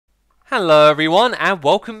Hello everyone and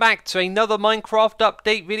welcome back to another Minecraft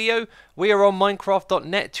update video. We are on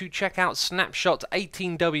Minecraft.net to check out Snapshot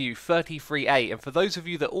 18w33a, and for those of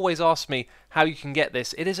you that always ask me how you can get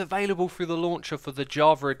this, it is available through the launcher for the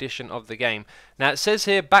Java edition of the game. Now it says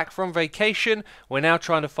here, back from vacation, we're now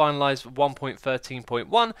trying to finalize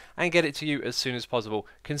 1.13.1 and get it to you as soon as possible.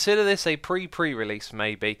 Consider this a pre-release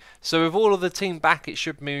maybe. So with all of the team back, it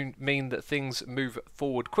should mean that things move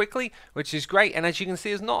forward quickly, which is great. And as you can see,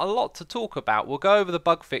 there's not a lot to talk about. We'll go over the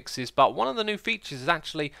bug fixes, but one of the new features is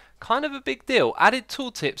actually kind of a big deal. Added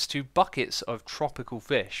tooltips to buckets of tropical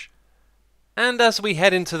fish. And as we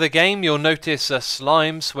head into the game, you'll notice a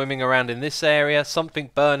slime swimming around in this area,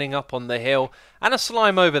 something burning up on the hill, and a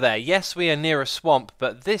slime over there. Yes, we are near a swamp,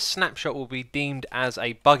 but this snapshot will be deemed as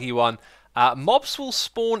a buggy one. Mobs will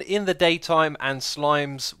spawn in the daytime, and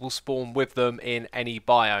slimes will spawn with them in any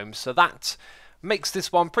biome. So that makes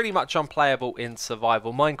this one pretty much unplayable in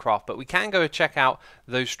survival Minecraft, but we can go check out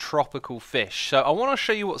those tropical fish. So I want to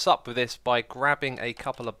show you what's up with this by grabbing a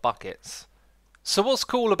couple of buckets. So what's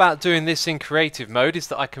cool about doing this in creative mode is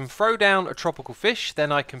that I can throw down a tropical fish,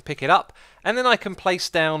 then I can pick it up, and then I can place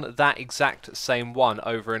down that exact same one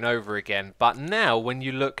over and over again. But now when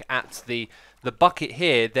you look at the bucket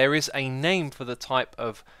here, there is a name for the type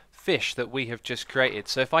of fish that we have just created.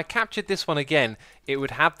 So if I captured this one again, it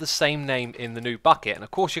would have the same name in the new bucket. And of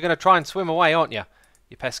course you're going to try and swim away, aren't you?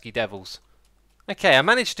 You pesky devils. Okay, I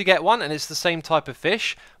managed to get one and it's the same type of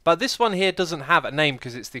fish, but this one here doesn't have a name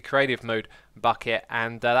because it's the creative mode bucket,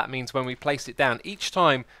 and that means when we place it down each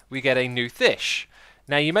time we get a new fish.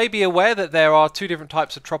 Now you may be aware that there are two different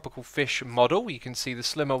types of tropical fish model. You can see the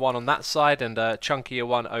slimmer one on that side and a chunkier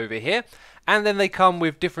one over here. And then they come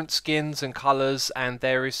with different skins and colours, and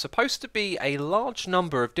there is supposed to be a large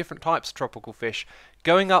number of different types of tropical fish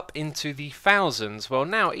going up into the thousands. Well,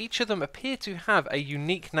 now each of them appear to have a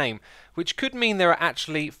unique name, which could mean there are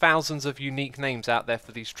actually thousands of unique names out there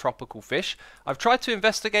for these tropical fish. I've tried to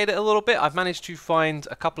investigate it a little bit. I've managed to find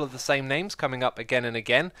a couple of the same names coming up again and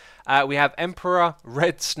again. We have Emperor,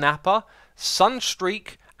 Red Snapper,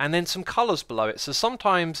 Sunstreak, and then some colours below it. So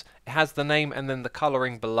sometimes it has the name and then the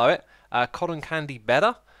colouring below it. Cotton Candy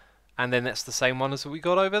Better, and then that's the same one as we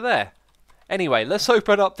got over there. Anyway, let's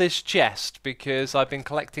open up this chest because I've been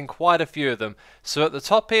collecting quite a few of them. So at the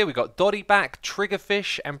top here we got Doddyback,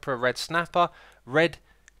 Triggerfish, Emperor Red Snapper, Red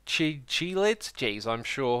Cheelid, jeez, I'm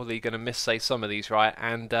sure they're going to miss-say some of these, right,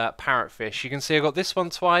 and Parrotfish. You can see I got this one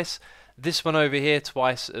twice, this one over here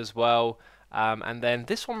twice as well, and then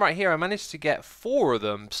this one right here I managed to get 4 of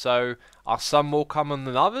them. So are some more common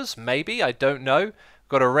than others? Maybe, I don't know.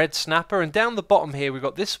 Got a Red Snapper, and down the bottom here we've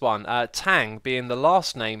got this one, Tang being the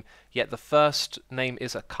last name, yet the first name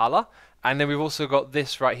is a colour. And then we've also got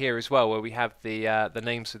this right here as well, where we have the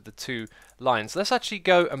names of the 2 lines. Let's actually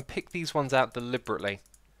go and pick these ones out deliberately.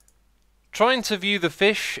 Trying to view the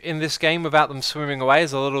fish in this game without them swimming away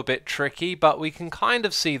is a little bit tricky, but we can kind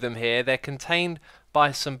of see them here. They're contained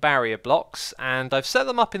by some barrier blocks, and I've set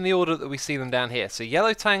them up in the order that we see them down here. So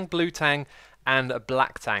yellow tang, blue tang, and a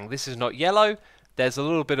black tang. This is not yellow. There's a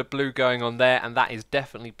little bit of blue going on there, and that is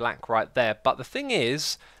definitely black right there. But the thing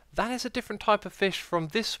is, that is a different type of fish from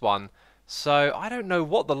this one. So I don't know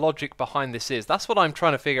what the logic behind this is. That's what I'm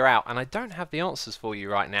trying to figure out, and I don't have the answers for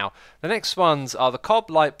you right now. The next ones are the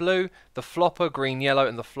cob, light blue, the flopper, green yellow,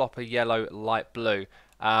 and the flopper, yellow, light blue.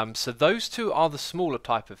 So those 2 are the smaller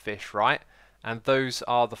type of fish, right? And those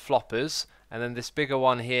are the floppers. And then this bigger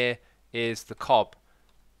one here is the cob.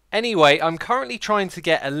 Anyway, I'm currently trying to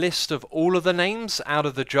get a list of all of the names out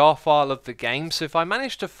of the jar file of the game, so if I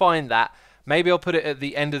manage to find that, maybe I'll put it at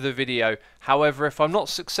the end of the video. However, if I'm not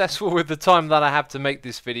successful with the time that I have to make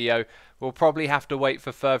this video, we'll probably have to wait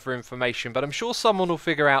for further information, but I'm sure someone will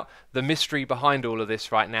figure out the mystery behind all of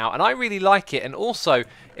this right now, and I really like it. And also,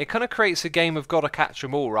 it kind of creates a game of gotta catch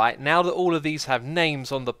 'em all, right? Now that all of these have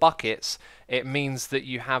names on the buckets, it means that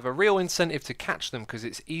you have a real incentive to catch them because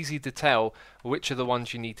it's easy to tell which are the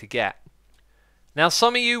ones you need to get. Now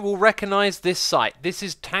some of you will recognize this site. This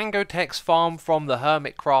is Tangotech's farm from the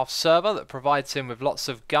Hermitcraft server that provides him with lots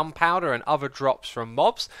of gunpowder and other drops from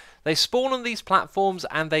mobs. They spawn on these platforms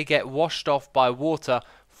and they get washed off by water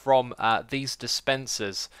from these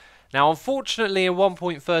dispensers. Now unfortunately in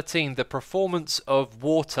 1.13 the performance of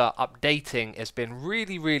water updating has been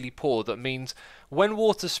really poor. That means when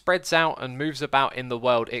water spreads out and moves about in the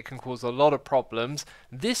world, it can cause a lot of problems.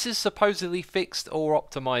 This is supposedly fixed or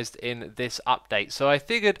optimized in this update. So I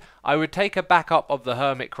figured I would take a backup of the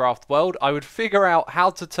Hermitcraft world. I would figure out how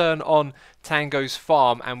to turn on Tango's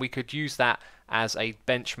farm and we could use that as a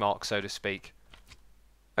benchmark, so to speak.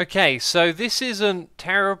 Okay, so this isn't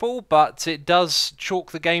terrible, but it does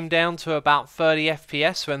chalk the game down to about 30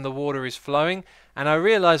 FPS when the water is flowing, and I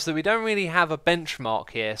realise that we don't really have a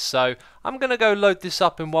benchmark here, so I'm going to go load this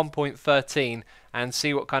up in 1.13 and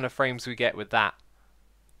see what kind of frames we get with that.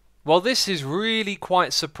 Well, this is really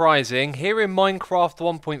quite surprising. Here in Minecraft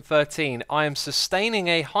 1.13, I am sustaining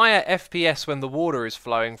a higher FPS when the water is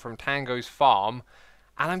flowing from Tango's farm,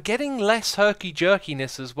 and I'm getting less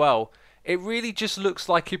herky-jerkiness as well. It really just looks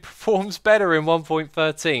like it performs better in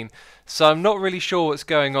 1.13, so I'm not really sure what's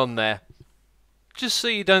going on there. Just so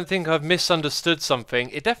you don't think I've misunderstood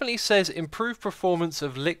something, it definitely says improved performance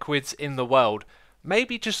of liquids in the world.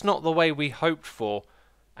 Maybe just not the way we hoped for.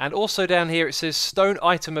 And also down here it says stone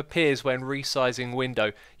item appears when resizing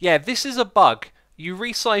window. Yeah, this is a bug. You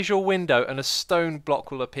resize your window and a stone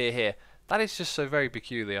block will appear here. That is just so very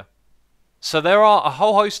peculiar. So there are a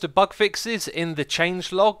whole host of bug fixes in the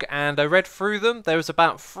changelog, and I read through them. There was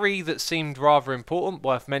about 3 that seemed rather important,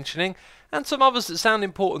 worth mentioning, and some others that sound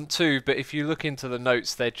important too, but if you look into the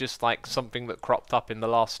notes, they're just like something that cropped up in the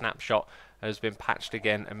last snapshot has been patched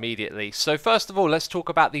again immediately. So first of all, let's talk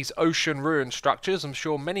about these ocean ruin structures. I'm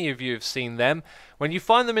sure many of you have seen them. When you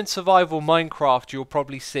find them in survival Minecraft, you'll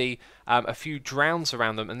probably see a few drowns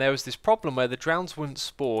around them, and there was this problem where the drowns wouldn't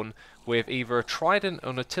spawn with either a trident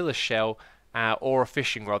or nautilus shell or a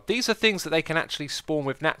fishing rod. These are things that they can actually spawn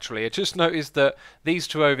with naturally. I just noticed that these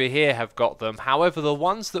two over here have got them. However, the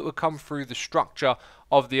ones that would come through the structure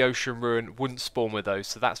of the ocean ruin wouldn't spawn with those,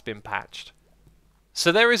 so that's been patched.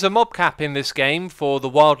 So there is a mob cap in this game for the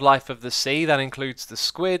wildlife of the sea. That includes the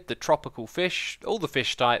squid, the tropical fish, all the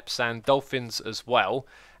fish types, and dolphins as well.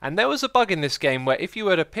 And there was a bug in this game where if you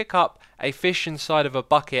were to pick up a fish inside of a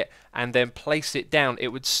bucket and then place it down, it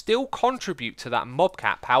would still contribute to that mob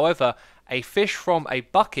cap. However, a fish from a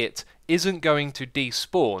bucket isn't going to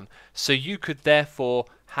despawn, so you could therefore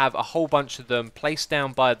have a whole bunch of them placed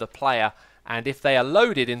down by the player, and if they are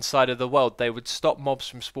loaded inside of the world, they would stop mobs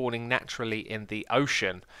from spawning naturally in the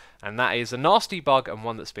ocean. And that is a nasty bug and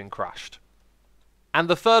one that's been crushed. And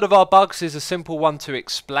the third of our bugs is a simple one to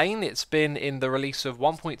explain. It's been in the release of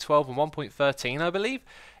 1.12 and 1.13, I believe.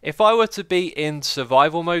 If I were to be in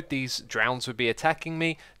survival mode, these drowns would be attacking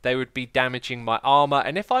me. They would be damaging my armor.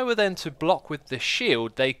 And if I were then to block with the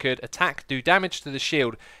shield, they could attack, do damage to the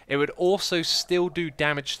shield. It would also still do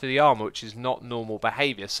damage to the armor, which is not normal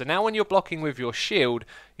behavior. So now when you're blocking with your shield,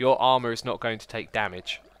 your armor is not going to take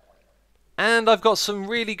damage. And I've got some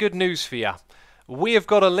really good news for you. We have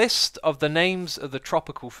got a list of the names of the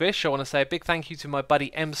tropical fish. I want to say a big thank you to my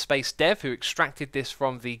buddy MSpaceDev who extracted this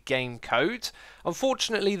from the game code.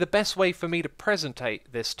 Unfortunately, the best way for me to presentate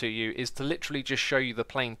this to you is to literally just show you the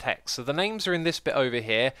plain text. So the names are in this bit over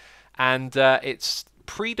here, and it's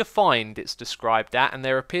predefined, it's described at, and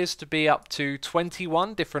there appears to be up to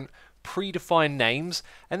 21 different predefined names.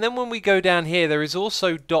 And then when we go down here, there is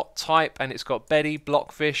also .type, and it's got Betty,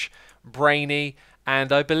 Blockfish, Brainy,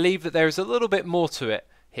 and I believe that there is a little bit more to it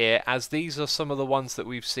here, as these are some of the ones that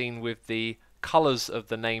we've seen with the colours of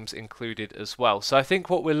the names included as well. So I think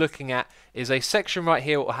what we're looking at is a section right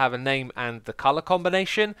here that will have a name and the colour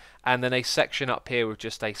combination, and then a section up here with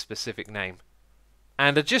just a specific name.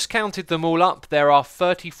 And I just counted them all up. There are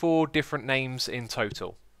 34 different names in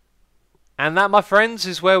total. And that, my friends,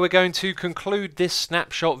 is where we're going to conclude this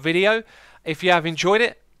snapshot video. If you have enjoyed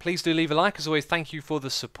it, please do leave a like. As always, thank you for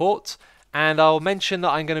the support. And I'll mention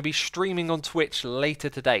that I'm going to be streaming on Twitch later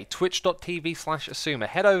today, twitch.tv/xisuma.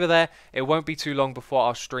 Head over there. It won't be too long before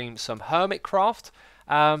I'll stream some Hermitcraft.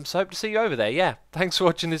 So hope to see you over there. Yeah, thanks for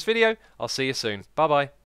watching this video. I'll see you soon. Bye-bye.